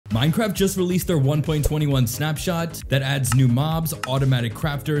Minecraft just released their 1.21 snapshot that adds new mobs, automatic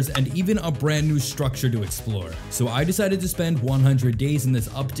crafters, and even a brand new structure to explore. So I decided to spend 100 days in this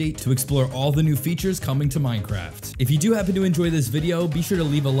update to explore all the new features coming to Minecraft. If you do happen to enjoy this video, be sure to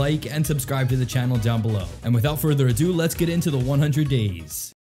leave a like and subscribe to the channel down below. And without further ado, let's get into the 100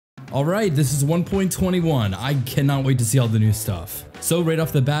 days. Alright, this is 1.21. I cannot wait to see all the new stuff. So right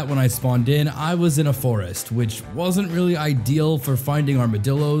off the bat, when I spawned in, I was in a forest, which wasn't really ideal for finding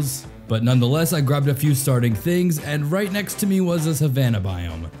armadillos, but nonetheless I grabbed a few starting things, and right next to me was a savanna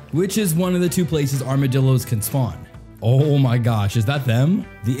biome, which is one of the two places armadillos can spawn. Oh my gosh, is that them?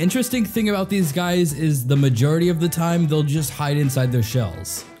 The interesting thing about these guys is the majority of the time they'll just hide inside their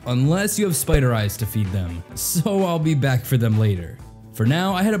shells, unless you have spider eyes to feed them, so I'll be back for them later. For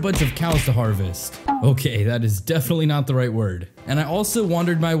now, I had a bunch of cows to harvest. Okay, that is definitely not the right word. And I also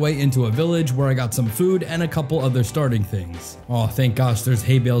wandered my way into a village where I got some food and a couple other starting things. Oh, thank gosh, there's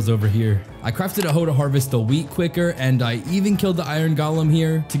hay bales over here. I crafted a hoe to harvest the wheat quicker, and I even killed the iron golem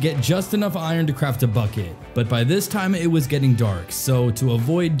here to get just enough iron to craft a bucket. But by this time, it was getting dark, so to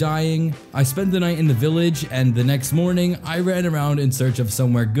avoid dying, I spent the night in the village, and the next morning, I ran around in search of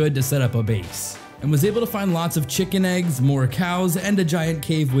somewhere good to set up a base, and was able to find lots of chicken eggs, more cows, and a giant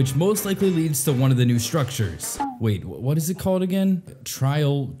cave, which most likely leads to one of the new structures. Wait, what is it called again?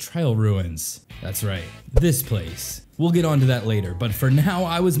 Trial Ruins. That's right, this place. We'll get onto that later, but for now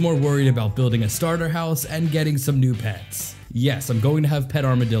I was more worried about building a starter house and getting some new pets. Yes, I'm going to have pet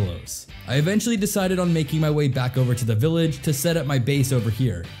armadillos. I eventually decided on making my way back over to the village to set up my base over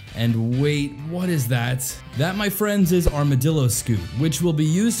here. And wait, what is that? That, my friends, is armadillo scoot, which will be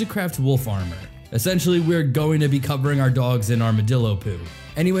used to craft wolf armor. Essentially, we're going to be covering our dogs in armadillo poo.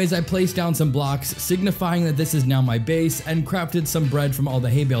 Anyways, I placed down some blocks, signifying that this is now my base, and crafted some bread from all the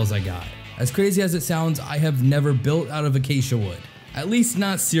hay bales I got. As crazy as it sounds, I have never built out of acacia wood. At least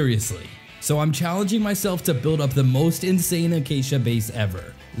not seriously. So I'm challenging myself to build up the most insane acacia base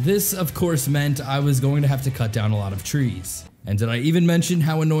ever. This, of course, meant I was going to have to cut down a lot of trees. And did I even mention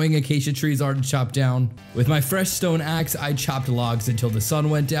how annoying acacia trees are to chop down? With my fresh stone axe, I chopped logs until the sun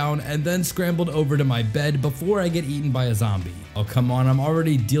went down and then scrambled over to my bed before I get eaten by a zombie. Oh come on, I'm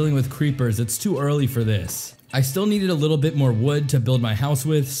already dealing with creepers, it's too early for this. I still needed a little bit more wood to build my house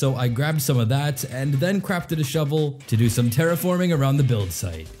with, so I grabbed some of that and then crafted a shovel to do some terraforming around the build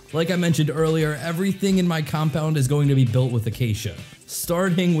site. Like I mentioned earlier, everything in my compound is going to be built with acacia,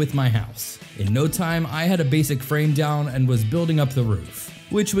 starting with my house. In no time, I had a basic frame down and was building up the roof,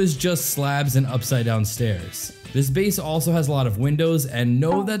 which was just slabs and upside down stairs. This base also has a lot of windows, and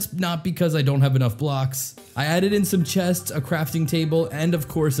no, that's not because I don't have enough blocks. I added in some chests, a crafting table, and of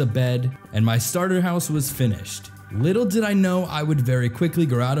course a bed, and my starter house was finished. Little did I know I would very quickly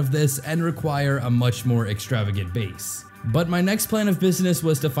grow out of this and require a much more extravagant base. But my next plan of business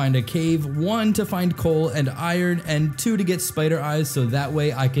was to find a cave, 1 to find coal and iron, and 2 to get spider eyes so that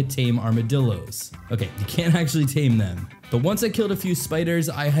way I could tame armadillos. Okay, you can't actually tame them. But once I killed a few spiders,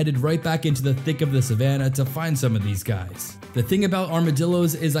 I headed right back into the thick of the savannah to find some of these guys. The thing about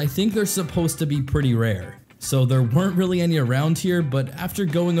armadillos is I think they're supposed to be pretty rare. So there weren't really any around here, but after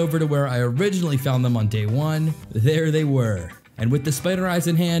going over to where I originally found them on day 1, there they were. And with the spider eyes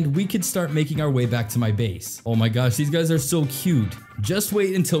in hand, we could start making our way back to my base. Oh my gosh, these guys are so cute. Just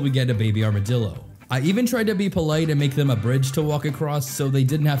wait until we get a baby armadillo. I even tried to be polite and make them a bridge to walk across so they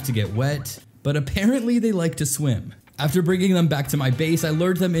didn't have to get wet, but apparently they like to swim. After bringing them back to my base, I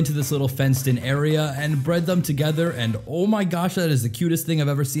lured them into this little fenced in area and bred them together, and oh my gosh, that is the cutest thing I've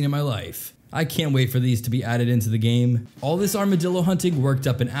ever seen in my life. I can't wait for these to be added into the game. All this armadillo hunting worked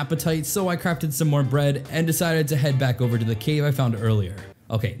up an appetite, so I crafted some more bread and decided to head back over to the cave I found earlier.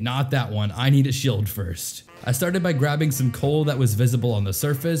 Okay, not that one, I need a shield first. I started by grabbing some coal that was visible on the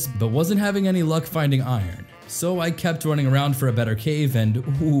surface, but wasn't having any luck finding iron. So I kept running around for a better cave, and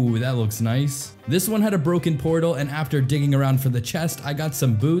ooh, that looks nice. This one had a broken portal, and after digging around for the chest, I got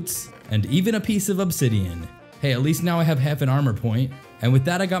some boots and even a piece of obsidian. Hey, at least now I have half an armor point. And with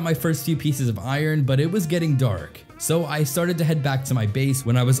that, I got my first few pieces of iron, but it was getting dark. So I started to head back to my base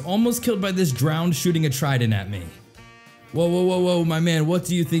when I was almost killed by this drowned shooting a trident at me. Whoa, my man, what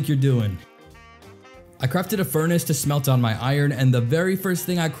do you think you're doing? I crafted a furnace to smelt down my iron, and the very first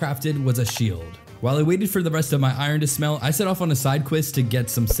thing I crafted was a shield. While I waited for the rest of my iron to smelt, I set off on a side quest to get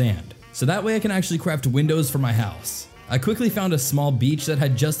some sand. So that way I can actually craft windows for my house. I quickly found a small beach that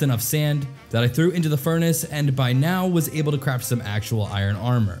had just enough sand that I threw into the furnace, and by now was able to craft some actual iron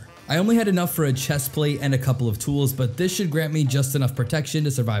armor. I only had enough for a chest plate and a couple of tools, but this should grant me just enough protection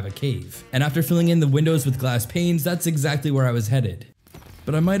to survive a cave. And after filling in the windows with glass panes, that's exactly where I was headed.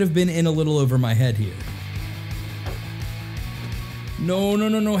 But I might have been in a little over my head here. No, no,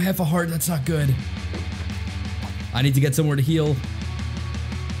 no, no, half a heart, that's not good. I need to get somewhere to heal.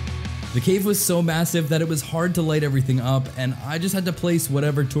 The cave was so massive that it was hard to light everything up, and I just had to place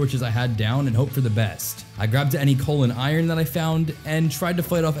whatever torches I had down and hope for the best. I grabbed any coal and iron that I found, and tried to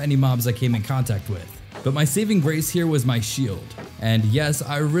fight off any mobs I came in contact with. But my saving grace here was my shield. And yes,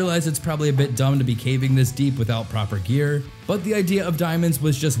 I realize it's probably a bit dumb to be caving this deep without proper gear, but the idea of diamonds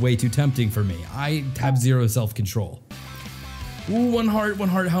was just way too tempting for me. I have zero self-control. Ooh, one heart,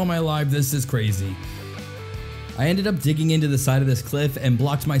 how am I alive? This is crazy. I ended up digging into the side of this cliff and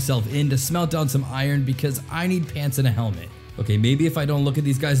blocked myself in to smelt down some iron because I need pants and a helmet. Okay, maybe if I don't look at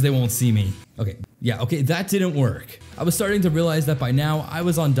these guys, they won't see me. Okay, yeah, okay, that didn't work. I was starting to realize that by now I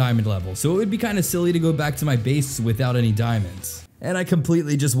was on diamond level, so it would be kind of silly to go back to my base without any diamonds. And I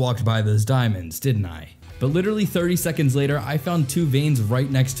completely just walked by those diamonds, didn't I? But literally 30 seconds later, I found two veins right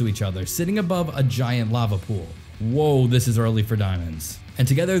next to each other, sitting above a giant lava pool. Whoa, this is early for diamonds. And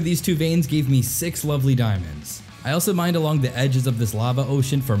together, these two veins gave me 6 lovely diamonds. I also mined along the edges of this lava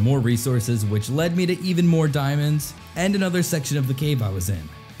ocean for more resources, which led me to even more diamonds and another section of the cave I was in.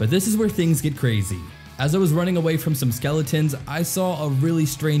 But this is where things get crazy. As I was running away from some skeletons, I saw a really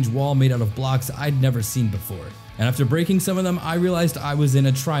strange wall made out of blocks I'd never seen before. And after breaking some of them, I realized I was in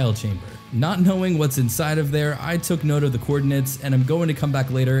a trial chamber. Not knowing what's inside of there, I took note of the coordinates, and I'm going to come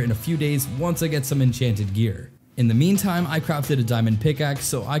back later in a few days once I get some enchanted gear. In the meantime, I crafted a diamond pickaxe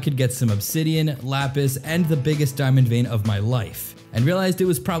so I could get some obsidian, lapis, and the biggest diamond vein of my life, and realized it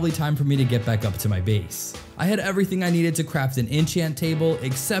was probably time for me to get back up to my base. I had everything I needed to craft an enchant table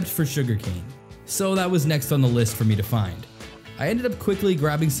except for sugarcane, so that was next on the list for me to find. I ended up quickly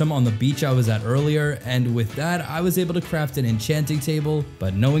grabbing some on the beach I was at earlier, and with that I was able to craft an enchanting table,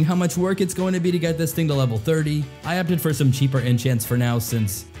 but knowing how much work it's going to be to get this thing to level 30, I opted for some cheaper enchants for now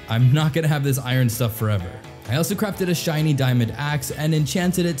since I'm not going to have this iron stuff forever. I also crafted a shiny diamond axe and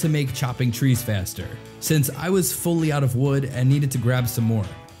enchanted it to make chopping trees faster, since I was fully out of wood and needed to grab some more,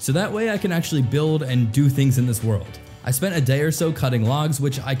 so that way I can actually build and do things in this world. I spent a day or so cutting logs,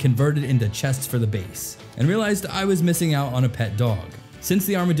 which I converted into chests for the base, and realized I was missing out on a pet dog. Since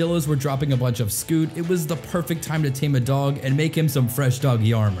the armadillos were dropping a bunch of scoot, it was the perfect time to tame a dog and make him some fresh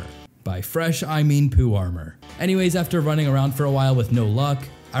doggy armor. By fresh, I mean poo armor. Anyways, after running around for a while with no luck,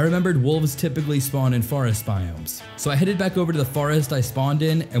 I remembered wolves typically spawn in forest biomes. So I headed back over to the forest I spawned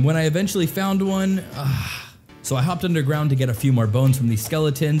in, and when I eventually found one, so I hopped underground to get a few more bones from these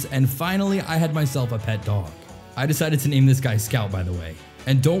skeletons, and finally I had myself a pet dog. I decided to name this guy Scout, by the way.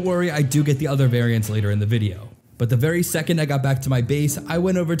 And don't worry, I do get the other variants later in the video. But the very second I got back to my base, I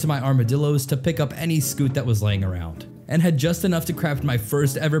went over to my armadillos to pick up any scoot that was laying around, and had just enough to craft my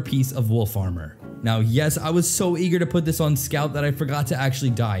first ever piece of wolf armor. Now yes, I was so eager to put this on Scout that I forgot to actually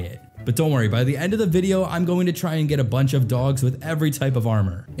dye it. But don't worry, by the end of the video, I'm going to try and get a bunch of dogs with every type of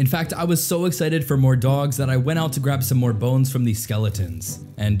armor. In fact, I was so excited for more dogs that I went out to grab some more bones from these skeletons.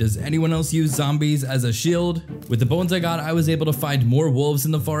 And does anyone else use zombies as a shield? With the bones I got, I was able to find more wolves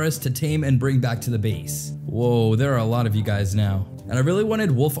in the forest to tame and bring back to the base. Whoa, there are a lot of you guys now. And I really wanted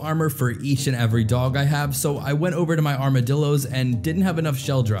wolf armor for each and every dog I have, so I went over to my armadillos and didn't have enough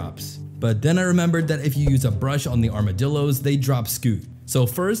shell drops. But then I remembered that if you use a brush on the armadillos, they drop scoot. So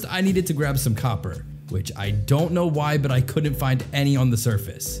first I needed to grab some copper, which I don't know why, but I couldn't find any on the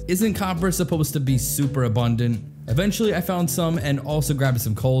surface. Isn't copper supposed to be super abundant? Eventually I found some and also grabbed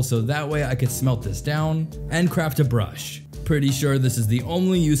some coal so that way I could smelt this down and craft a brush. Pretty sure this is the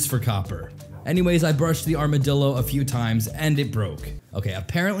only use for copper. Anyways, I brushed the armadillo a few times and it broke. Okay,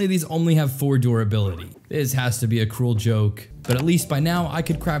 apparently these only have 4 durability. This has to be a cruel joke. But at least by now I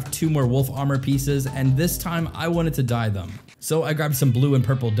could craft 2 more wolf armor pieces, and this time I wanted to dye them. So I grabbed some blue and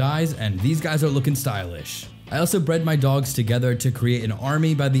purple dyes, and these guys are looking stylish. I also bred my dogs together to create an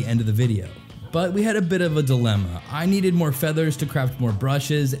army by the end of the video. But we had a bit of a dilemma. I needed more feathers to craft more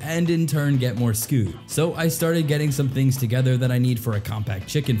brushes and in turn get more scoot. So I started getting some things together that I need for a compact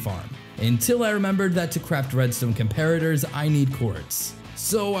chicken farm. Until I remembered that to craft redstone comparators, I need quartz.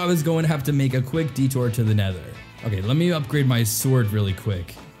 So I was going to have to make a quick detour to the nether. Okay, let me upgrade my sword really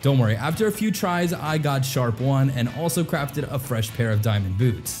quick. Don't worry, after a few tries, I got sharp 1 and also crafted a fresh pair of diamond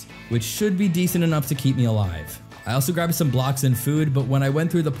boots, which should be decent enough to keep me alive. I also grabbed some blocks and food, but when I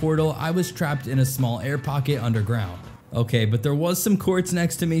went through the portal, I was trapped in a small air pocket underground. Okay, but there was some quartz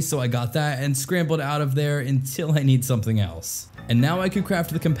next to me, so I got that and scrambled out of there until I need something else. And now I could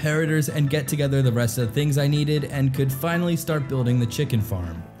craft the comparators and get together the rest of the things I needed and could finally start building the chicken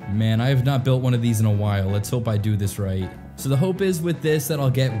farm. Man, I have not built one of these in a while. Let's hope I do this right. So the hope is with this that I'll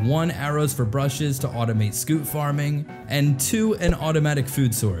get 1 arrows for brushes to automate scoot farming, and 2 an automatic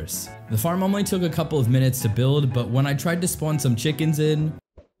food source. The farm only took a couple of minutes to build, but when I tried to spawn some chickens in,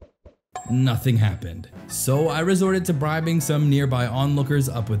 nothing happened. So I resorted to bribing some nearby onlookers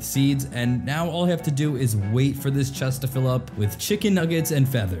up with seeds, and now all I have to do is wait for this chest to fill up with chicken nuggets and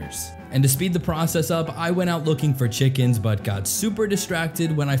feathers. And to speed the process up, I went out looking for chickens but got super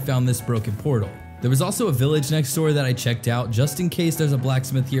distracted when I found this broken portal. There was also a village next door that I checked out just in case there's a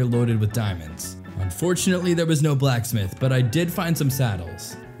blacksmith here loaded with diamonds. Unfortunately, there was no blacksmith, but I did find some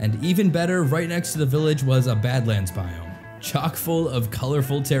saddles. And even better, right next to the village was a badlands biome, chock full of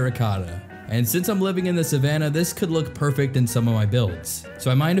colorful terracotta. And since I'm living in the savannah, this could look perfect in some of my builds.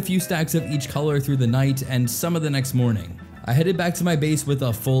 So I mined a few stacks of each color through the night and some of the next morning. I headed back to my base with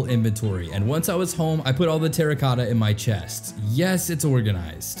a full inventory, and once I was home, I put all the terracotta in my chest. Yes, it's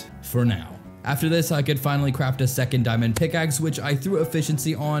organized. For now. After this, I could finally craft a second diamond pickaxe, which I threw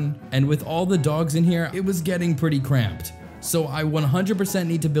efficiency on, and with all the dogs in here, it was getting pretty cramped. So I 100%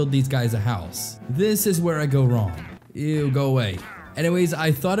 need to build these guys a house. This is where I go wrong. Ew, go away. Anyways,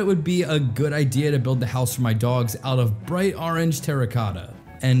 I thought it would be a good idea to build the house for my dogs out of bright orange terracotta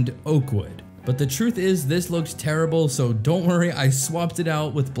and oak wood. But the truth is, this looks terrible, so don't worry, I swapped it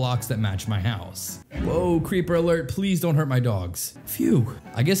out with blocks that match my house. Whoa, creeper alert, please don't hurt my dogs. Phew.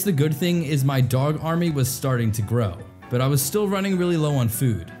 I guess the good thing is my dog army was starting to grow, but I was still running really low on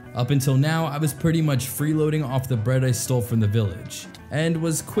food. Up until now, I was pretty much freeloading off the bread I stole from the village, and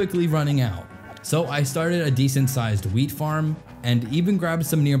was quickly running out. So I started a decent sized wheat farm, and even grabbed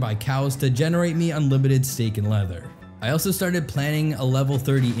some nearby cows to generate me unlimited steak and leather. I also started planning a level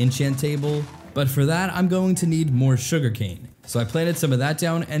 30 enchant table, but for that I'm going to need more sugarcane. So I planted some of that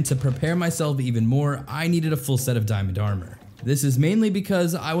down, and to prepare myself even more, I needed a full set of diamond armor. This is mainly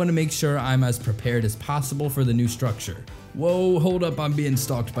because I want to make sure I'm as prepared as possible for the new structure. Whoa, hold up, I'm being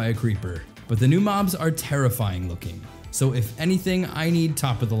stalked by a creeper. But the new mobs are terrifying looking, so if anything, I need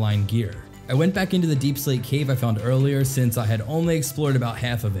top of the line gear. I went back into the deep slate cave I found earlier since I had only explored about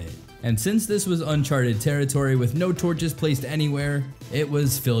half of it. And since this was uncharted territory with no torches placed anywhere, it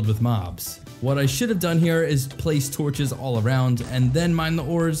was filled with mobs. What I should have done here is place torches all around and then mine the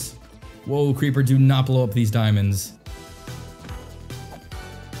ores. Whoa, creeper, do not blow up these diamonds.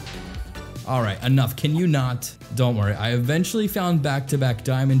 Alright, enough, can you not? Don't worry, I eventually found back-to-back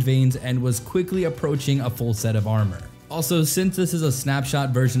diamond veins and was quickly approaching a full set of armor. Also, since this is a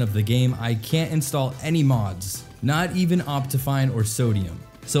snapshot version of the game, I can't install any mods, not even Optifine or Sodium.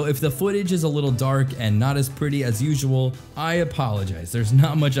 So if the footage is a little dark and not as pretty as usual, I apologize, there's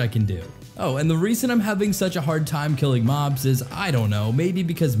not much I can do. Oh, and the reason I'm having such a hard time killing mobs is, I don't know, maybe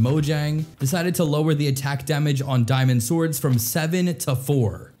because Mojang decided to lower the attack damage on diamond swords from 7 to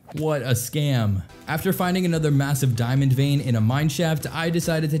 4. What a scam. After finding another massive diamond vein in a mineshaft, I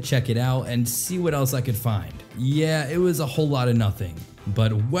decided to check it out and see what else I could find. Yeah, it was a whole lot of nothing.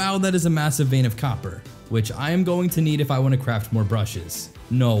 But wow, that is a massive vein of copper, which I am going to need if I want to craft more brushes.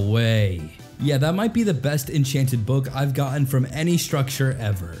 No way. Yeah, that might be the best enchanted book I've gotten from any structure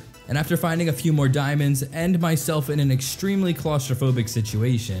ever. And after finding a few more diamonds and myself in an extremely claustrophobic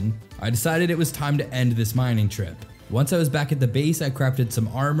situation, I decided it was time to end this mining trip. Once I was back at the base, I crafted some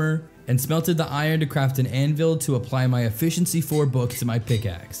armor and smelted the iron to craft an anvil to apply my efficiency 4 book to my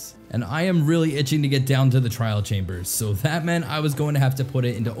pickaxe. And I am really itching to get down to the trial chambers, so that meant I was going to have to put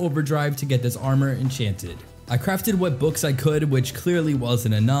it into overdrive to get this armor enchanted. I crafted what books I could, which clearly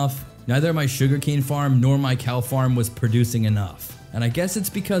wasn't enough. Neither my sugarcane farm nor my cow farm was producing enough. And I guess it's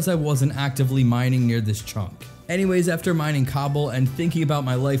because I wasn't actively mining near this chunk. Anyways, after mining cobble and thinking about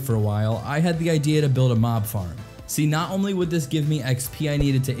my life for a while, I had the idea to build a mob farm. See, not only would this give me XP I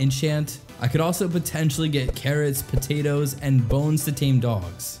needed to enchant, I could also potentially get carrots, potatoes, and bones to tame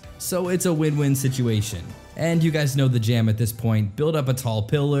dogs. So it's a win-win situation. And you guys know the jam at this point. Build up a tall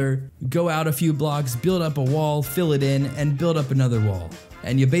pillar, go out a few blocks, build up a wall, fill it in, and build up another wall.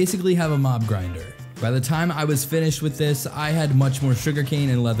 And you basically have a mob grinder. By the time I was finished with this, I had much more sugarcane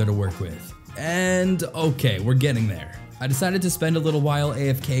and leather to work with. And okay, we're getting there. I decided to spend a little while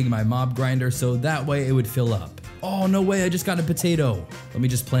AFKing my mob grinder so that way it would fill up. Oh, no way, I just got a potato. Let me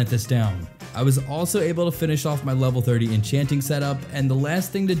just plant this down. I was also able to finish off my level 30 enchanting setup, and the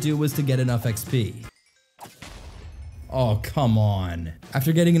last thing to do was to get enough XP. Oh, come on.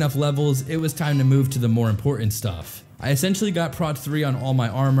 After getting enough levels, it was time to move to the more important stuff. I essentially got prot 3 on all my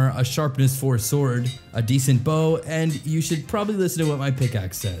armor, a sharpness 4 sword, a decent bow, and you should probably listen to what my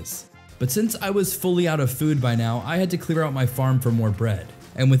pickaxe says. But since I was fully out of food by now, I had to clear out my farm for more bread.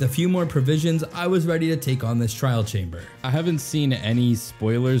 and with a few more provisions, I was ready to take on this trial chamber. I haven't seen any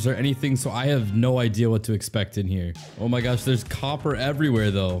spoilers or anything, so I have no idea what to expect in here. Oh my gosh, there's copper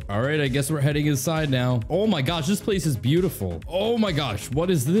everywhere though. All right, I guess we're heading inside now. Oh my gosh, this place is beautiful. Oh my gosh, what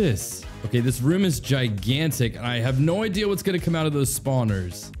is this? Okay, this room is gigantic, and I have no idea what's gonna come out of those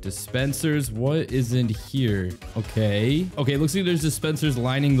spawners. Dispensers, what is in here? Okay, it looks like there's dispensers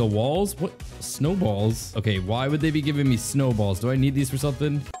lining the walls. What? Snowballs? Okay, why would they be giving me snowballs? Do I need these for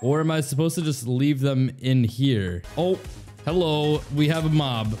something? Or am I supposed to just leave them in here? Oh, hello, we have a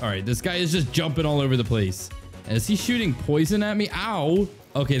mob. All right, this guy is just jumping all over the place. And is he shooting poison at me? Ow.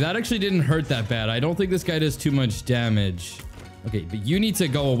 Okay, that actually didn't hurt that bad. I don't think this guy does too much damage. Okay, but you need to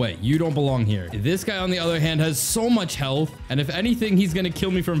go away. You don't belong here. This guy, on the other hand, has so much health. And if anything, he's going to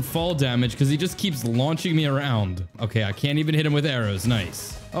kill me from fall damage because he just keeps launching me around. Okay, I can't even hit him with arrows.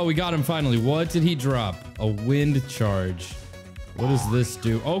 Nice. Oh, we got him finally. What did he drop? A wind charge. What does this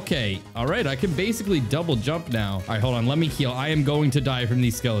do? Okay. All right. I can basically double jump now. All right, hold on. Let me heal. I am going to die from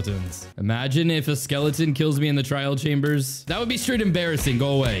these skeletons. Imagine if a skeleton kills me in the trial chambers. That would be straight embarrassing.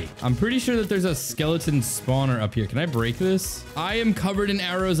 Go away. I'm pretty sure that there's a skeleton spawner up here. Can I break this? I am covered in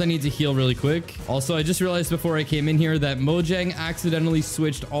arrows. I need to heal really quick. Also, I just realized before I came in here that Mojang accidentally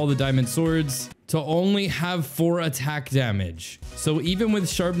switched all the diamond swords to only have 4 attack damage. So even with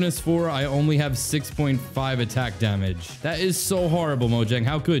sharpness 4, I only have 6.5 attack damage. That is so horrible, Mojang.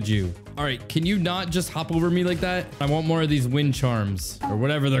 How could you? All right, can you not just hop over me like that? I want more of these wind charms or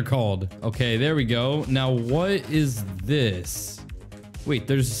whatever they're called. Okay, there we go. Now, what is this? Wait,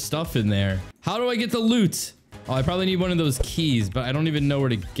 there's stuff in there. How do I get the loot? Oh, I probably need one of those keys, but I don't even know where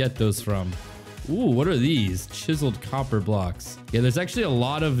to get those from. Ooh, what are these? Chiseled copper blocks. Yeah, there's actually a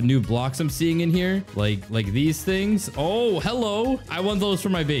lot of new blocks I'm seeing in here. Like these things. Oh, hello. I want those for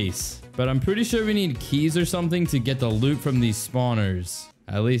my base. But I'm pretty sure we need keys or something to get the loot from these spawners.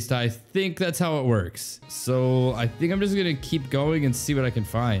 At least I think that's how it works. So I think I'm just gonna keep going and see what I can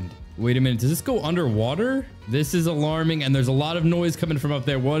find. Wait a minute, does this go underwater? This is alarming, and there's a lot of noise coming from up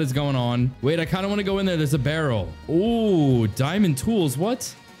there. What is going on? Wait, I kind of want to go in there. There's a barrel. Ooh, diamond tools.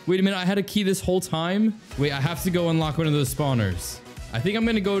 What? Wait a minute, I had a key this whole time? Wait, I have to go unlock one of those spawners. I think I'm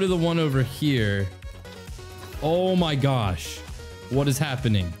gonna go to the one over here. Oh my gosh. What is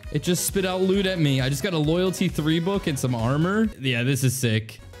happening? It just spit out loot at me. I just got a loyalty 3 book and some armor. Yeah, this is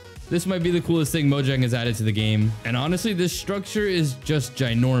sick. This might be the coolest thing Mojang has added to the game. And honestly, this structure is just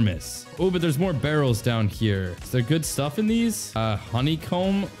ginormous. Oh, but there's more barrels down here. Is there good stuff in these?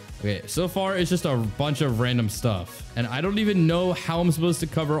 Honeycomb. Okay, so far it's just a bunch of random stuff. And I don't even know how I'm supposed to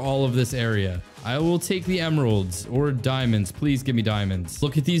cover all of this area. I will take the emeralds or diamonds. Please give me diamonds.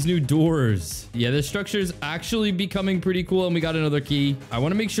 Look at these new doors. Yeah, this structure is actually becoming pretty cool, and we got another key. I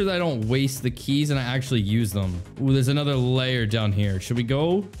want to make sure that I don't waste the keys and I actually use them. Ooh, there's another layer down here. Should we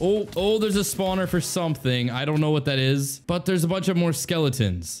go? Oh, there's a spawner for something. I don't know what that is, but there's a bunch of more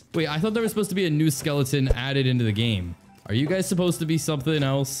skeletons. Wait, I thought there was supposed to be a new skeleton added into the game. Are you guys supposed to be something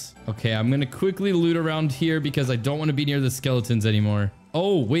else? Okay, I'm gonna quickly loot around here because I don't want to be near the skeletons anymore.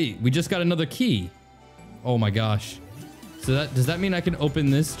 Oh, wait, we just got another key. Oh my gosh. So does that mean I can open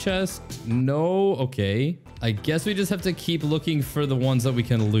this chest? No. Okay. I guess we just have to keep looking for the ones that we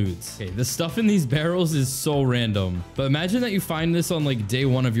can loot. Okay, the stuff in these barrels is so random. But imagine that you find this on like day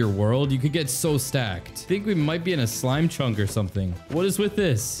 1 of your world. You could get so stacked. I think we might be in a slime chunk or something. What is with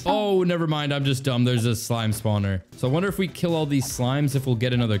this? Oh, never mind. I'm just dumb. There's a slime spawner. So I wonder if we kill all these slimes if we'll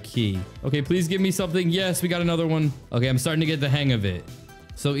get another key. Okay, please give me something. Yes, we got another one. Okay, I'm starting to get the hang of it.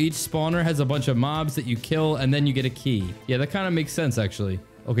 So each spawner has a bunch of mobs that you kill and then you get a key. Yeah, that kind of makes sense actually.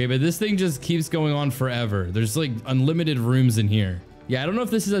 Okay, but this thing just keeps going on forever. There's like unlimited rooms in here. Yeah, I don't know if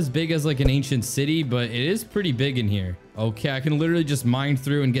this is as big as like an ancient city, but it is pretty big in here. Okay, I can literally just mine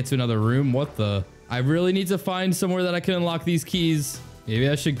through and get to another room. What the? I really need to find somewhere that I can unlock these keys. Maybe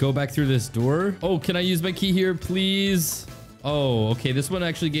I should go back through this door. Oh, can I use my key here, please? Oh, okay. This one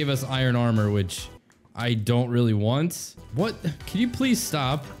actually gave us iron armor, which I don't really want. What? Can you please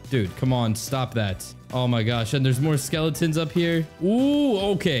stop? Dude, come on, stop that. Oh my gosh, and there's more skeletons up here. Ooh,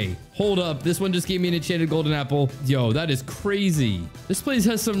 okay. Hold up, this one just gave me an enchanted golden apple. Yo, that is crazy. This place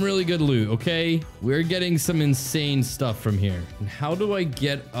has some really good loot, okay? We're getting some insane stuff from here. And how do I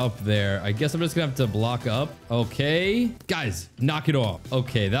get up there? I guess I'm just gonna have to block up. Okay. Guys, knock it off.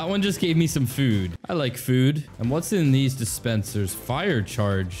 Okay, that one just gave me some food. I like food. And what's in these dispensers? Fire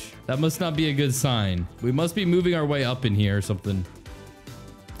charge. That must not be a good sign. We must be moving our way up in here or something.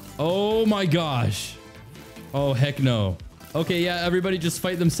 Oh my gosh. Oh, heck no. Okay, yeah, everybody just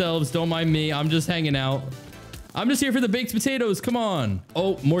fight themselves. Don't mind me. I'm just hanging out. I'm just here for the baked potatoes. Come on.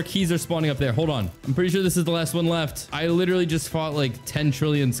 Oh, more keys are spawning up there. Hold on. I'm pretty sure this is the last one left. I literally just fought like 10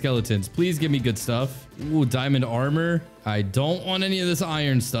 trillion skeletons. Please give me good stuff. Ooh, diamond armor. I don't want any of this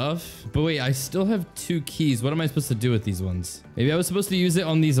iron stuff. But wait, I still have 2 keys. What am I supposed to do with these ones? Maybe I was supposed to use it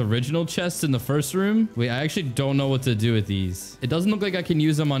on these original chests in the first room. Wait, I actually don't know what to do with these. It doesn't look like I can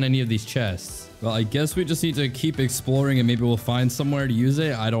use them on any of these chests. Well, I guess we just need to keep exploring and maybe we'll find somewhere to use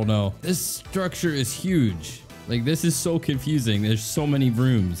it. I don't know. This structure is huge. Like, this is so confusing. There's so many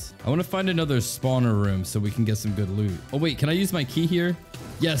rooms. I want to find another spawner room so we can get some good loot. Oh, wait, can I use my key here?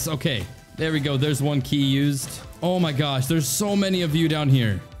 Yes, okay. There we go. There's 1 key used. Oh my gosh, there's so many of you down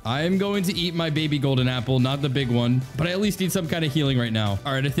here. I am going to eat my baby golden apple, not the big one, but I at least need some kind of healing right now.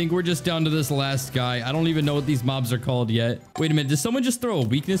 All right, I think we're just down to this last guy. I don't even know what these mobs are called yet. Wait a minute, did someone just throw a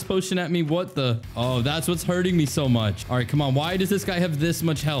weakness potion at me? What the? Oh, that's what's hurting me so much. All right, come on. Why does this guy have this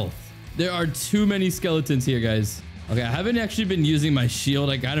much health? There are too many skeletons here, guys. Okay, I haven't actually been using my shield.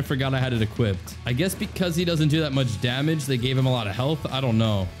 I kind of forgot I had it equipped. I guess because he doesn't do that much damage, they gave him a lot of health. I don't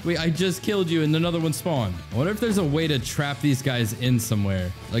know. Wait, I just killed you and another one spawned. I wonder if there's a way to trap these guys in somewhere.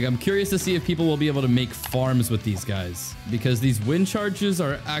 Like, I'm curious to see if people will be able to make farms with these guys because these wind charges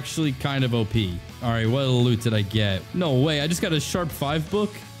are actually kind of OP. All right, what loot did I get? No way, I just got a sharp 5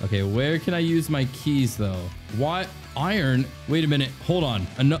 book. Okay, where can I use my keys though? What? Iron? Wait a minute, hold on.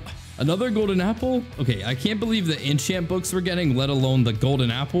 Another golden apple? Okay, I can't believe the enchant books we're getting, let alone the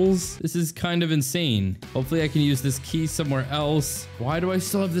golden apples. This is kind of insane. Hopefully I can use this key somewhere else. Why do I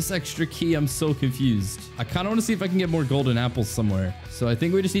still have this extra key? I'm so confused. I kind of want to see if I can get more golden apples somewhere. So I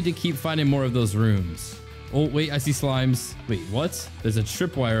think we just need to keep finding more of those rooms. Oh, wait, I see slimes. Wait, what? There's a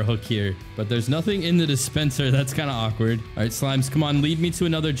tripwire hook here, but there's nothing in the dispenser. That's kind of awkward. All right, slimes, come on, lead me to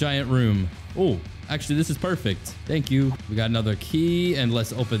another giant room. Oh, actually, this is perfect. Thank you. We got another key, and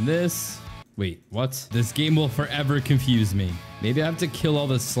let's open this. Wait, what? This game will forever confuse me. Maybe I have to kill all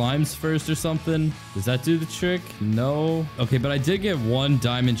the slimes first or something. Does that do the trick? No. Okay, but I did get 1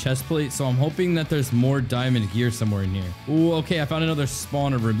 diamond chest plate, so I'm hoping that there's more diamond gear somewhere in here. Ooh, okay, I found another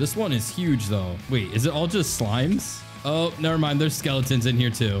spawner room. This one is huge, though. Wait, is it all just slimes? Oh, never mind. There's skeletons in here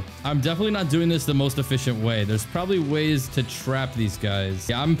too. I'm definitely not doing this the most efficient way. There's probably ways to trap these guys.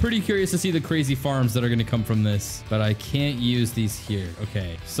 Yeah, I'm pretty curious to see the crazy farms that are going to come from this, but I can't use these here.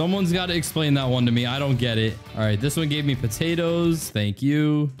 Okay. Someone's got to explain that one to me. I don't get it. All right. This one gave me potatoes. Thank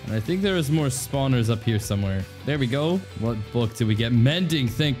you. And I think there was more spawners up here somewhere. There we go. What book did we get? Mending.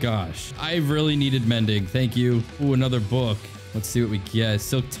 Thank gosh. I really needed mending. Thank you. Ooh, another book. Let's see what we get.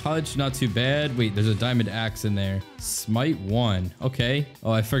 Silk touch, not too bad. Wait, there's a diamond axe in there. Smite 1. Okay.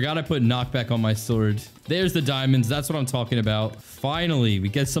 Oh, I forgot I put knockback on my sword. There's the diamonds. That's what I'm talking about. Finally, we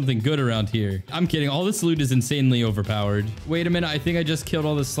get something good around here. I'm kidding. All this loot is insanely overpowered. Wait a minute. I think I just killed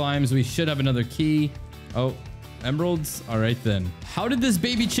all the slimes. We should have another key. Oh, emeralds. All right, then. How did this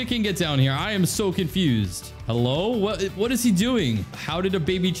baby chicken get down here? I am so confused. Hello? What is he doing? How did a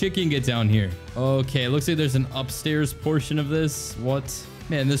baby chicken get down here? Okay, it looks like there's an upstairs portion of this. What?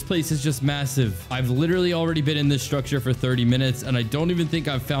 Man, this place is just massive. I've literally already been in this structure for 30 minutes, and I don't even think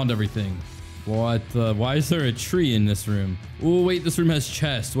I've found everything. What the? Why is there a tree in this room? Oh, wait, this room has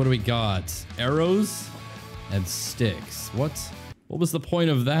chests. What do we got? Arrows and sticks. What? What was the point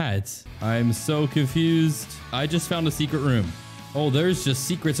of that? I'm so confused. I just found a secret room. Oh, there's just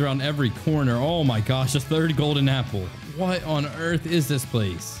secrets around every corner. Oh my gosh, a 3rd golden apple. What on earth is this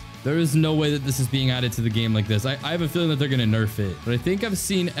place? There is no way that this is being added to the game like this. I have a feeling that they're going to nerf it, but I think I've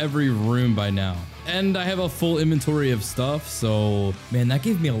seen every room by now. And I have a full inventory of stuff, so... Man, that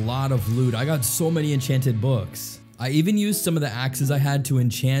gave me a lot of loot. I got so many enchanted books. I even used some of the axes I had to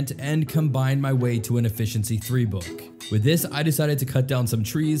enchant and combine my way to an efficiency 3 book. With this, I decided to cut down some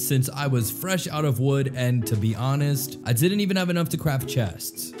trees since I was fresh out of wood, and to be honest, I didn't even have enough to craft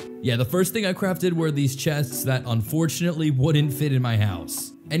chests. Yeah, the first thing I crafted were these chests that unfortunately wouldn't fit in my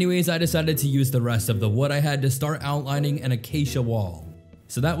house. Anyways, I decided to use the rest of the wood I had to start outlining an acacia wall.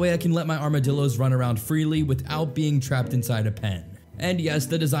 So that way I can let my armadillos run around freely without being trapped inside a pen. And yes,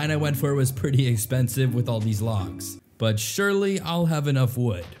 the design I went for was pretty expensive with all these logs. But surely I'll have enough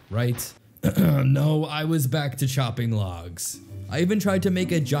wood, right? No, I was back to chopping logs. I even tried to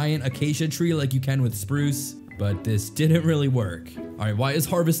make a giant acacia tree like you can with spruce, but this didn't really work. Alright, why is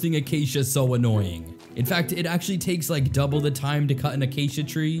harvesting acacia so annoying? In fact, it actually takes like double the time to cut an acacia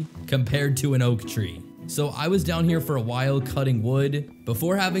tree compared to an oak tree. So I was down here for a while cutting wood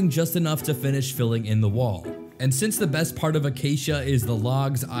before having just enough to finish filling in the wall. And since the best part of acacia is the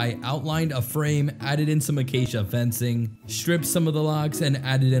logs, I outlined a frame, added in some acacia fencing, stripped some of the logs, and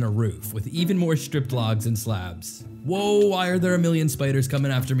added in a roof with even more stripped logs and slabs. Whoa, why are there a million spiders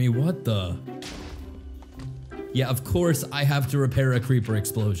coming after me? What the? Yeah, of course I have to repair a creeper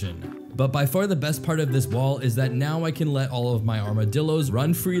explosion. But by far the best part of this wall is that now I can let all of my armadillos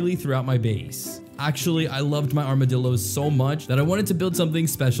run freely throughout my base. Actually, I loved my armadillos so much that I wanted to build something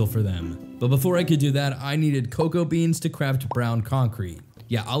special for them. But before I could do that, I needed cocoa beans to craft brown concrete.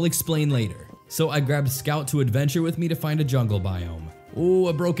 Yeah, I'll explain later. So I grabbed Scout to adventure with me to find a jungle biome. Ooh,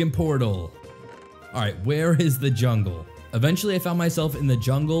 a broken portal. Alright, where is the jungle? Eventually I found myself in the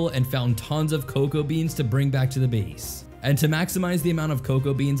jungle and found tons of cocoa beans to bring back to the base. And to maximize the amount of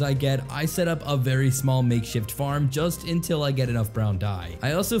cocoa beans I get, I set up a very small makeshift farm just until I get enough brown dye.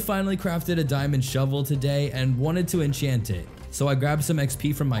 I also finally crafted a diamond shovel today and wanted to enchant it. So I grabbed some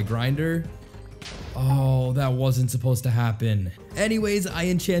XP from my grinder. Oh, that wasn't supposed to happen. Anyways, I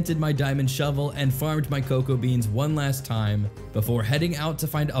enchanted my diamond shovel and farmed my cocoa beans one last time before heading out to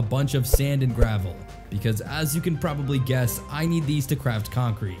find a bunch of sand and gravel. Because as you can probably guess, I need these to craft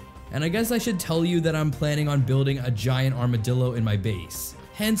concrete. And I guess I should tell you that I'm planning on building a giant armadillo in my base.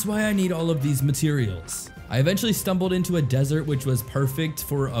 Hence why I need all of these materials. I eventually stumbled into a desert which was perfect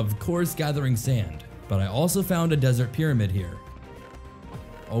for, of course, gathering sand. But I also found a desert pyramid here.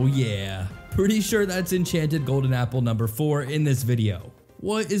 Oh yeah. Pretty sure that's enchanted golden apple number 4 in this video.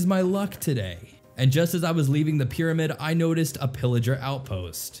 What is my luck today? And just as I was leaving the pyramid, I noticed a pillager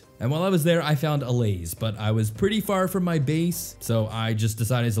outpost. And while I was there, I found allays, but I was pretty far from my base, so I just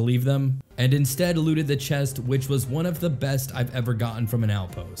decided to leave them, and instead looted the chest, which was one of the best I've ever gotten from an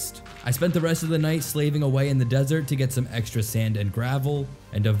outpost. I spent the rest of the night slaving away in the desert to get some extra sand and gravel,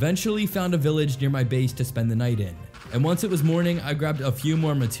 and eventually found a village near my base to spend the night in. And once it was morning, I grabbed a few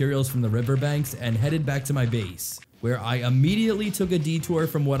more materials from the riverbanks and headed back to my base, where I immediately took a detour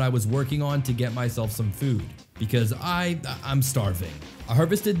from what I was working on to get myself some food, because I'm starving. I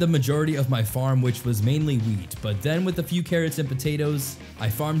harvested the majority of my farm, which was mainly wheat, but then with a few carrots and potatoes, I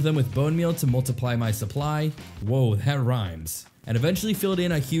farmed them with bone meal to multiply my supply. Whoa, that rhymes. And eventually filled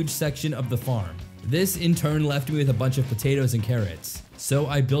in a huge section of the farm. This in turn left me with a bunch of potatoes and carrots. So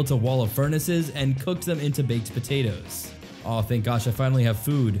I built a wall of furnaces and cooked them into baked potatoes. Oh, thank gosh, I finally have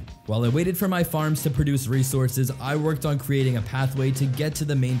food. While I waited for my farms to produce resources, I worked on creating a pathway to get to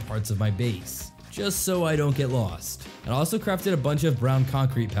the main parts of my base, just so I don't get lost. And I also crafted a bunch of brown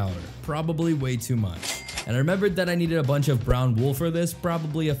concrete powder, probably way too much. And I remembered that I needed a bunch of brown wool for this,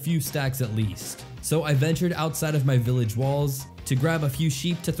 probably a few stacks at least. So I ventured outside of my village walls to grab a few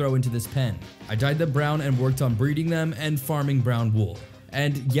sheep to throw into this pen. I dyed them brown and worked on breeding them and farming brown wool.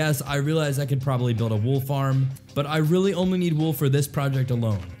 And yes, I realize I could probably build a wool farm, but I really only need wool for this project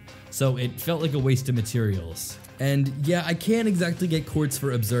alone, so it felt like a waste of materials. And yeah, I can't exactly get quartz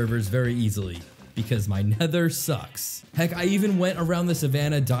for observers very easily, because my nether sucks. Heck, I even went around the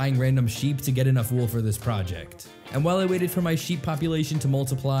savannah dyeing random sheep to get enough wool for this project. And while I waited for my sheep population to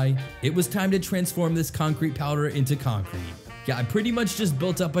multiply, it was time to transform this concrete powder into concrete. Yeah, I pretty much just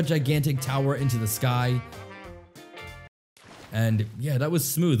built up a gigantic tower into the sky. And yeah, that was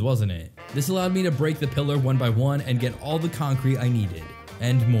smooth, wasn't it? This allowed me to break the pillar one by one and get all the concrete I needed,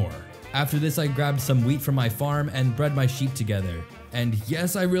 and more. After this, I grabbed some wheat from my farm and bred my sheep together. And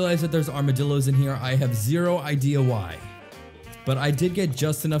yes, I realize that there's armadillos in here. I have zero idea why. But I did get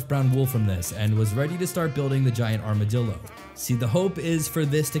just enough brown wool from this and was ready to start building the giant armadillo. See, the hope is for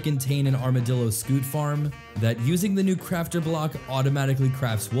this to contain an armadillo scoot farm that using the new crafter block automatically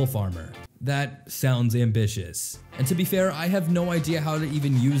crafts wolf armor. That sounds ambitious. And to be fair, I have no idea how to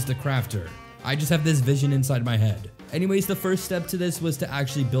even use the crafter. I just have this vision inside my head. Anyways, the first step to this was to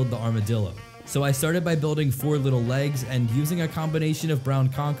actually build the armadillo. So I started by building 4 little legs, and using a combination of brown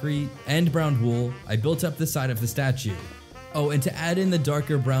concrete and brown wool, I built up the side of the statue. Oh, and to add in the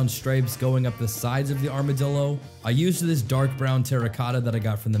darker brown stripes going up the sides of the armadillo, I used this dark brown terracotta that I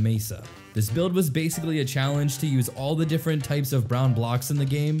got from the Mesa. This build was basically a challenge to use all the different types of brown blocks in the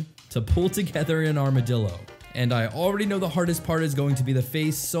game to pull together an armadillo. And I already know the hardest part is going to be the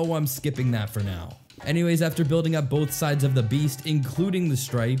face, so I'm skipping that for now. Anyways, after building up both sides of the beast, including the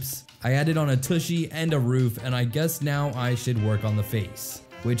stripes, I added on a tushy and a roof, and I guess now I should work on the face,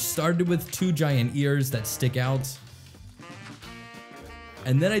 which started with 2 giant ears that stick out.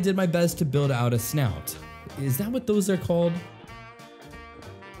 And then I did my best to build out a snout. Is that what those are called?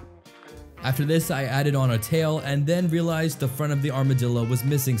 After this, I added on a tail and then realized the front of the armadillo was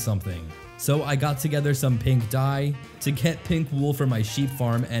missing something. So I got together some pink dye to get pink wool for my sheep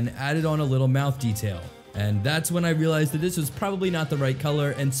farm and added on a little mouth detail. And that's when I realized that this was probably not the right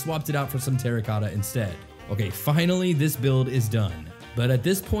color and swapped it out for some terracotta instead. Okay, finally this build is done. But at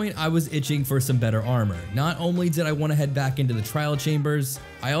this point, I was itching for some better armor. Not only did I want to head back into the trial chambers,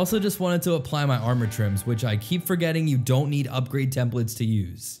 I also just wanted to apply my armor trims, which I keep forgetting you don't need upgrade templates to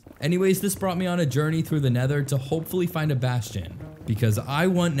use. Anyways, this brought me on a journey through the nether to hopefully find a bastion, because I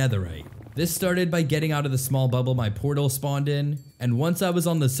want netherite. This started by getting out of the small bubble my portal spawned in, and once I was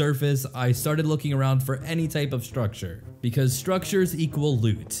on the surface, I started looking around for any type of structure, because structures equal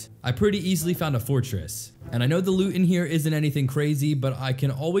loot. I pretty easily found a fortress, and I know the loot in here isn't anything crazy, but I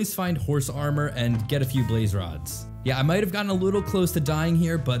can always find horse armor and get a few blaze rods. Yeah, I might have gotten a little close to dying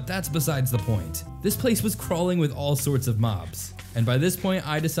here, but that's besides the point. This place was crawling with all sorts of mobs, and by this point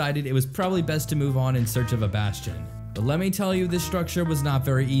I decided it was probably best to move on in search of a bastion. But let me tell you, this structure was not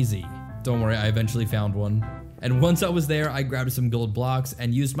very easy. Don't worry, I eventually found one. And once I was there, I grabbed some gold blocks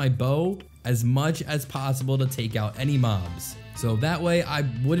and used my bow as much as possible to take out any mobs. So that way I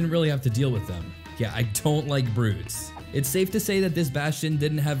wouldn't really have to deal with them. Yeah, I don't like brutes. It's safe to say that this bastion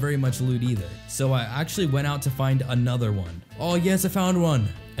didn't have very much loot either. So I actually went out to find another one. Oh yes, I found one.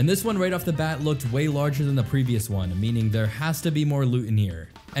 And this one right off the bat looked way larger than the previous one, meaning there has to be more loot in here.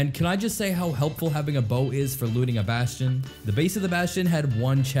 And can I just say how helpful having a bow is for looting a bastion? The base of the bastion had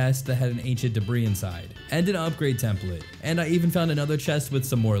one chest that had an ancient debris inside, and an upgrade template. And I even found another chest with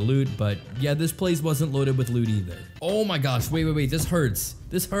some more loot, but yeah, this place wasn't loaded with loot either. Oh my gosh, wait, this hurts.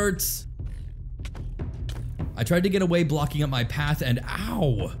 This hurts. I tried to get away blocking up my path and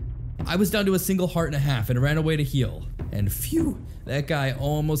ow! I was down to a single heart and a half and ran away to heal. And phew, that guy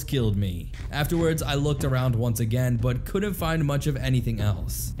almost killed me. Afterwards, I looked around once again, but couldn't find much of anything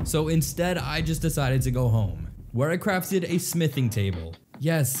else. So instead, I just decided to go home, where I crafted a smithing table.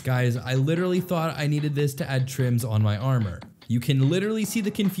 Yes, guys, I literally thought I needed this to add trims on my armor. You can literally see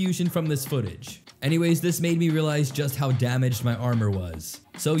the confusion from this footage. Anyways, this made me realize just how damaged my armor was.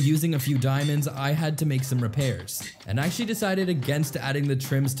 So using a few diamonds, I had to make some repairs, and actually decided against adding the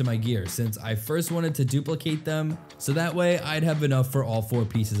trims to my gear since I first wanted to duplicate them, so that way I'd have enough for all 4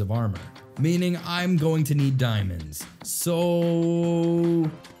 pieces of armor. Meaning I'm going to need diamonds. So...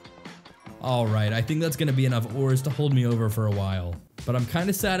 Alright, I think that's gonna be enough ores to hold me over for a while. But I'm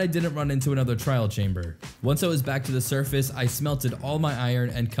kinda sad I didn't run into another trial chamber. Once I was back to the surface, I smelted all my iron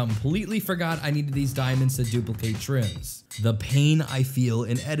and completely forgot I needed these diamonds to duplicate trims. The pain I feel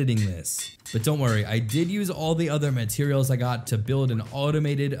in editing this. But don't worry, I did use all the other materials I got to build an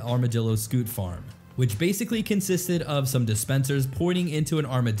automated armadillo scoot farm, which basically consisted of some dispensers pointing into an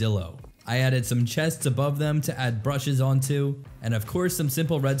armadillo. I added some chests above them to add brushes onto, and of course some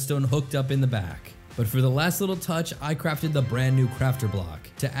simple redstone hooked up in the back. But for the last little touch, I crafted the brand new crafter block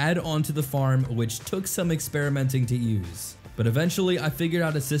to add onto the farm, which took some experimenting to use. But eventually I figured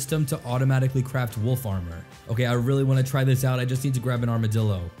out a system to automatically craft wolf armor. Okay, I really want to try this out. I just need to grab an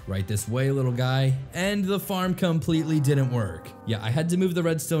armadillo. Right this way, little guy. And the farm completely didn't work. Yeah, I had to move the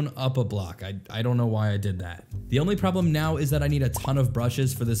redstone up a block. I don't know why I did that. The only problem now is that I need a ton of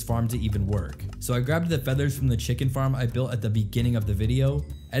brushes for this farm to even work. So I grabbed the feathers from the chicken farm I built at the beginning of the video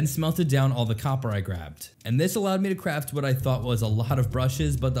and smelted down all the copper I grabbed. And this allowed me to craft what I thought was a lot of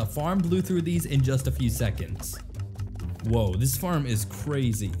brushes, but the farm blew through these in just a few seconds. Whoa, this farm is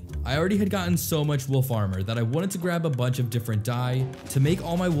crazy. I already had gotten so much wolf armor that I wanted to grab a bunch of different dye to make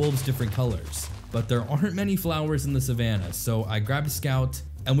all my wolves different colors. But there aren't many flowers in the savannah, so I grabbed a scout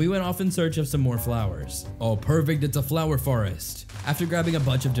and we went off in search of some more flowers. Oh perfect, it's a flower forest. After grabbing a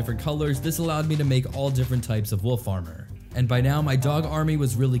bunch of different colors, this allowed me to make all different types of wolf armor. And by now my dog army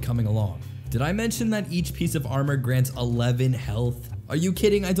was really coming along. Did I mention that each piece of armor grants 11 health? Are you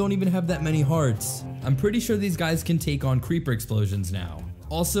kidding? I don't even have that many hearts. I'm pretty sure these guys can take on creeper explosions now.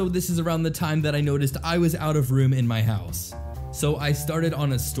 Also, this is around the time that I noticed I was out of room in my house. So I started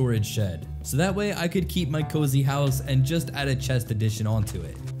on a storage shed, so that way I could keep my cozy house and just add a chest addition onto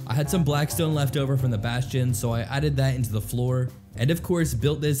it. I had some blackstone left over from the bastion, so I added that into the floor, and of course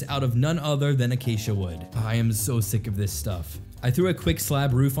built this out of none other than acacia wood. I am so sick of this stuff. I threw a quick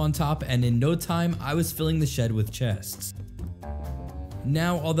slab roof on top, and in no time I was filling the shed with chests.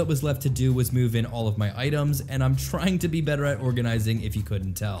 Now all that was left to do was move in all of my items, and I'm trying to be better at organizing if you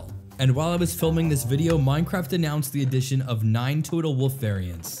couldn't tell. And while I was filming this video, Minecraft announced the addition of 9 total wolf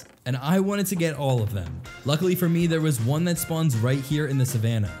variants, and I wanted to get all of them. Luckily for me, there was one that spawns right here in the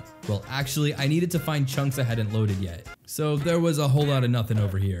savannah. Well, actually, I needed to find chunks I hadn't loaded yet, so there was a whole lot of nothing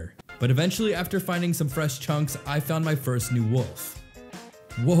over here. But eventually, after finding some fresh chunks, I found my first new wolf.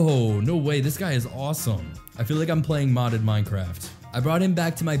 Whoa, no way, this guy is awesome. I feel like I'm playing modded Minecraft. I brought him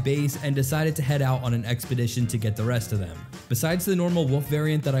back to my base and decided to head out on an expedition to get the rest of them. Besides the normal wolf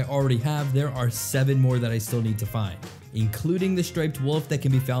variant that I already have, there are 7 more that I still need to find, including the striped wolf that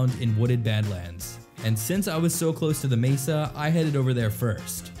can be found in wooded badlands. And since I was so close to the mesa, I headed over there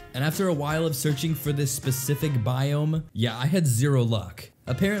first. And after a while of searching for this specific biome, yeah, I had 0 luck.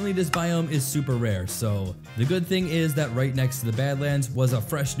 Apparently this biome is super rare, so the good thing is that right next to the Badlands was a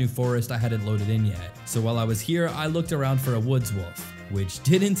fresh new forest I hadn't loaded in yet. So while I was here, I looked around for a woods wolf, which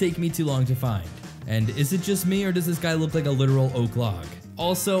didn't take me too long to find. And is it just me or does this guy look like a literal oak log?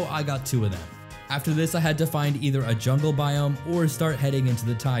 Also, I got 2 of them. After this, I had to find either a jungle biome or start heading into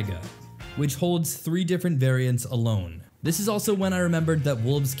the taiga, which holds 3 different variants alone. This is also when I remembered that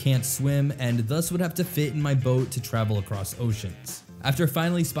wolves can't swim and thus would have to fit in my boat to travel across oceans. After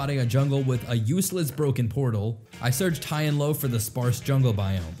finally spotting a jungle with a useless broken portal, I searched high and low for the sparse jungle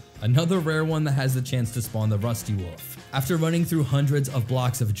biome, another rare one that has the chance to spawn the rusty wolf. After running through hundreds of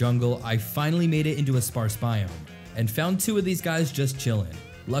blocks of jungle, I finally made it into a sparse biome, and found 2 of these guys just chilling.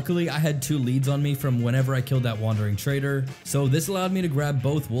 Luckily, I had 2 leads on me from whenever I killed that wandering trader, so this allowed me to grab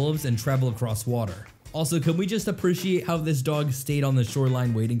both wolves and travel across water. Also, can we just appreciate how this dog stayed on the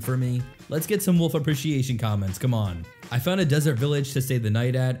shoreline waiting for me? Let's get some wolf appreciation comments, come on. I found a desert village to stay the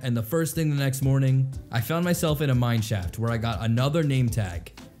night at, and the first thing the next morning, I found myself in a mine shaft where I got another name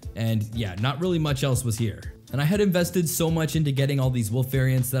tag. And yeah, not really much else was here. And I had invested so much into getting all these wolf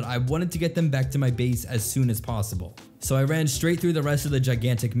variants that I wanted to get them back to my base as soon as possible. So I ran straight through the rest of the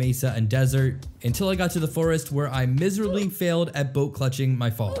gigantic mesa and desert until I got to the forest where I miserably failed at boat clutching my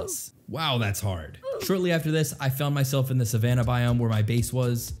falls. Wow, that's hard. Shortly after this, I found myself in the savanna biome where my base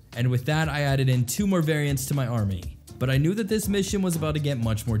was, and with that I added in 2 more variants to my army. But I knew that this mission was about to get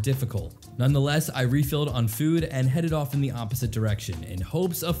much more difficult. Nonetheless, I refilled on food and headed off in the opposite direction in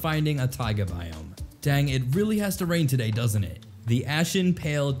hopes of finding a taiga biome. Dang, it really has to rain today, doesn't it? The ashen,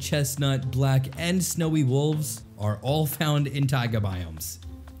 pale, chestnut, black, and snowy wolves are all found in taiga biomes.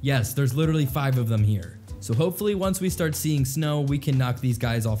 Yes, there's literally 5 of them here. So hopefully once we start seeing snow, we can knock these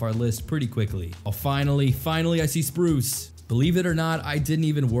guys off our list pretty quickly. Oh, finally I see spruce. Believe it or not, I didn't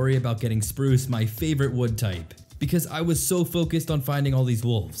even worry about getting spruce, my favorite wood type, because I was so focused on finding all these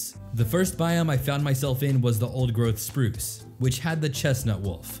wolves. The first biome I found myself in was the old growth spruce, which had the chestnut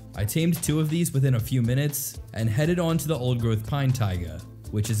wolf. I tamed 2 of these within a few minutes and headed on to the old growth pine taiga,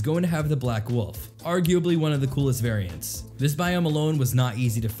 which is going to have the black wolf, arguably one of the coolest variants. This biome alone was not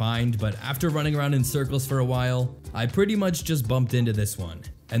easy to find, but after running around in circles for a while, I pretty much just bumped into this one.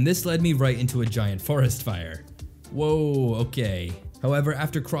 And this led me right into a giant forest fire. Whoa, okay. However,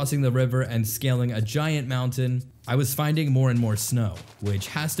 after crossing the river and scaling a giant mountain, I was finding more and more snow, which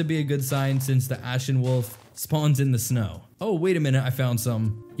has to be a good sign since the ashen wolf spawns in the snow. Oh, wait a minute, I found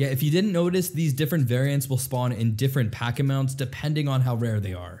some. Yeah, if you didn't notice, these different variants will spawn in different pack amounts depending on how rare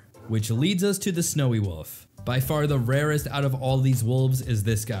they are. Which leads us to the snowy wolf. By far the rarest out of all these wolves is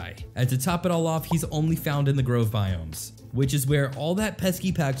this guy. And to top it all off, he's only found in the grove biomes, which is where all that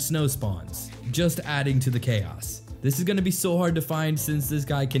pesky packed snow spawns, just adding to the chaos. This is gonna be so hard to find since this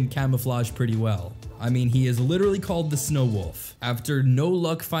guy can camouflage pretty well. I mean, he is literally called the Snow Wolf. After no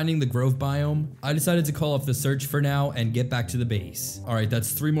luck finding the grove biome, I decided to call off the search for now and get back to the base. Alright,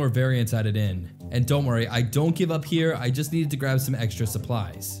 that's 3 more variants added in. And don't worry, I don't give up here, I just needed to grab some extra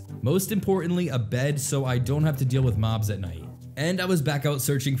supplies. Most importantly, a bed so I don't have to deal with mobs at night. And I was back out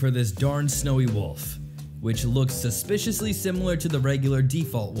searching for this darn snowy wolf, which looks suspiciously similar to the regular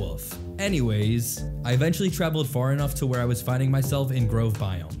default wolf. Anyways, I eventually traveled far enough to where I was finding myself in grove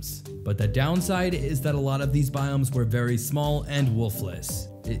biomes. But the downside is that a lot of these biomes were very small and wolfless.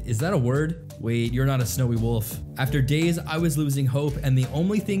 Is that a word? Wait, you're not a snowy wolf. After days, I was losing hope, and the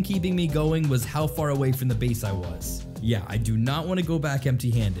only thing keeping me going was how far away from the base I was. Yeah, I do not want to go back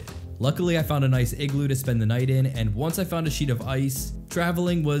empty-handed. Luckily, I found a nice igloo to spend the night in, and once I found a sheet of ice,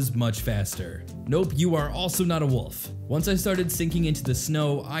 traveling was much faster. Nope, you are also not a wolf. Once I started sinking into the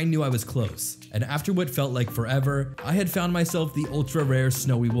snow, I knew I was close. And after what felt like forever, I had found myself the ultra rare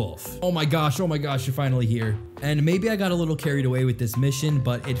snowy wolf. Oh my gosh, you're finally here. And maybe I got a little carried away with this mission,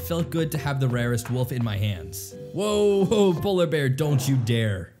 but it felt good to have the rarest wolf in my hands. Whoa, polar bear, don't you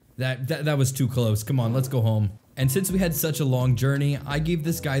dare. That was too close. Come on, let's go home. And since we had such a long journey, I gave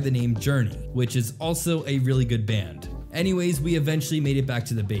this guy the name Journey, which is also a really good band. Anyways, we eventually made it back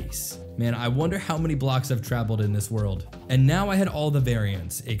to the base. Man, I wonder how many blocks I've traveled in this world. And now I had all the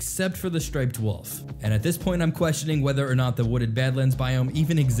variants, except for the striped wolf. And at this point, I'm questioning whether or not the wooded Badlands biome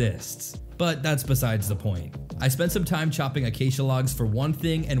even exists. But that's besides the point. I spent some time chopping acacia logs for one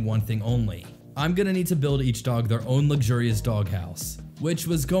thing and one thing only. I'm gonna need to build each dog their own luxurious doghouse, which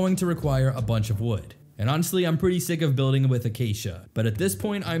was going to require a bunch of wood. And honestly, I'm pretty sick of building with acacia, but at this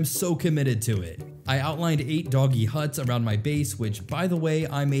point, I'm so committed to it. I outlined 8 doggy huts around my base, which by the way,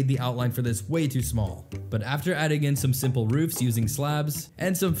 I made the outline for this way too small. But after adding in some simple roofs using slabs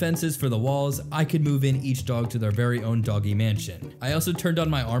and some fences for the walls, I could move in each dog to their very own doggy mansion. I also turned on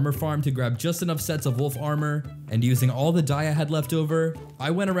my armor farm to grab just enough sets of wolf armor, and using all the dye I had left over,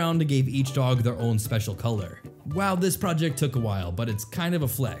 I went around and gave each dog their own special color. Wow, this project took a while, but it's kind of a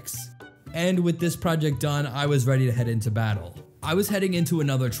flex. And with this project done, I was ready to head into battle. I was heading into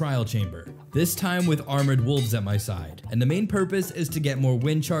another trial chamber, this time with armored wolves at my side, and the main purpose is to get more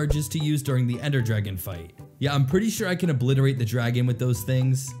wind charges to use during the Ender Dragon fight. Yeah, I'm pretty sure I can obliterate the dragon with those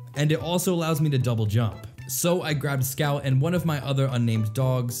things, and it also allows me to double jump. So I grabbed Scout and one of my other unnamed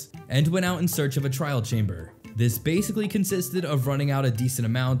dogs, and went out in search of a trial chamber. This basically consisted of running out a decent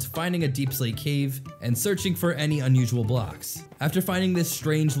amount, finding a deep slate cave, and searching for any unusual blocks. After finding this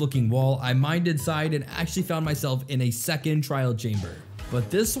strange looking wall, I mined inside and actually found myself in a second trial chamber.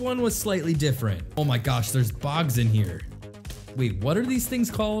 But this one was slightly different. Oh my gosh, there's bogs in here. Wait, what are these things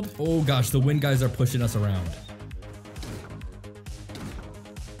called? Oh gosh, the wind guys are pushing us around.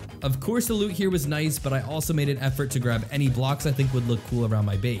 Of course the loot here was nice, but I also made an effort to grab any blocks I think would look cool around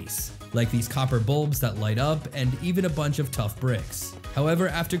my base, like these copper bulbs that light up and even a bunch of tough bricks. However,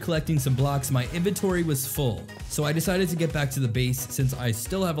 after collecting some blocks, my inventory was full, so I decided to get back to the base since I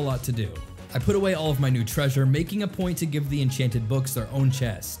still have a lot to do. I put away all of my new treasure, making a point to give the enchanted books their own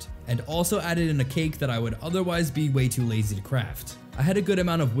chest, and also added in a cake that I would otherwise be way too lazy to craft. I had a good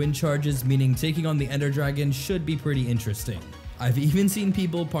amount of wind charges, meaning taking on the Ender Dragon should be pretty interesting. I've even seen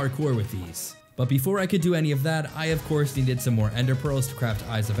people parkour with these. But before I could do any of that, I of course needed some more Ender Pearls to craft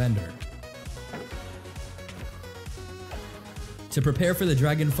Eyes of Ender. To prepare for the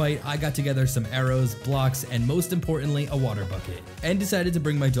dragon fight, I got together some arrows, blocks, and most importantly, a water bucket, and decided to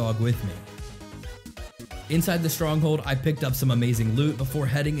bring my dog with me. Inside the stronghold, I picked up some amazing loot before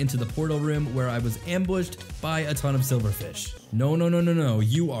heading into the portal room where I was ambushed by a ton of silverfish. No,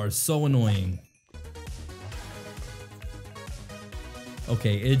 you are so annoying.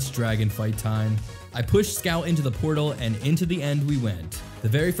 Okay, it's dragon fight time. I pushed Scout into the portal and into the end we went. The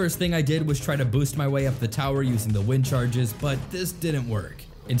very first thing I did was try to boost my way up the tower using the wind charges, but this didn't work.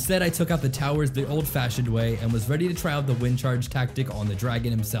 Instead, I took out the towers the old-fashioned way and was ready to try out the wind charge tactic on the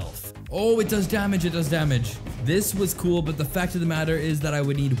dragon himself. Oh, it does damage, it does damage. This was cool, but the fact of the matter is that I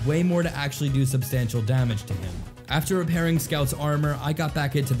would need way more to actually do substantial damage to him. After repairing Scout's armor, I got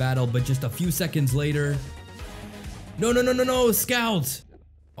back into battle, but just a few seconds later... No, Scout!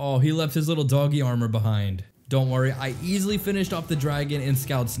 Oh, he left his little doggy armor behind. Don't worry, I easily finished off the dragon in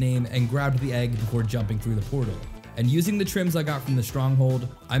Scout's name and grabbed the egg before jumping through the portal. And using the trims I got from the stronghold,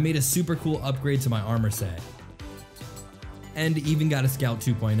 I made a super cool upgrade to my armor set. And even got a Scout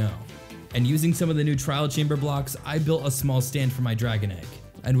 2.0. And using some of the new trial chamber blocks, I built a small stand for my dragon egg.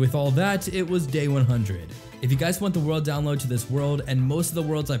 And with all that, it was day 100. If you guys want the world download to this world and most of the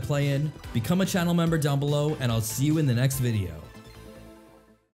worlds I play in, become a channel member down below and I'll see you in the next video.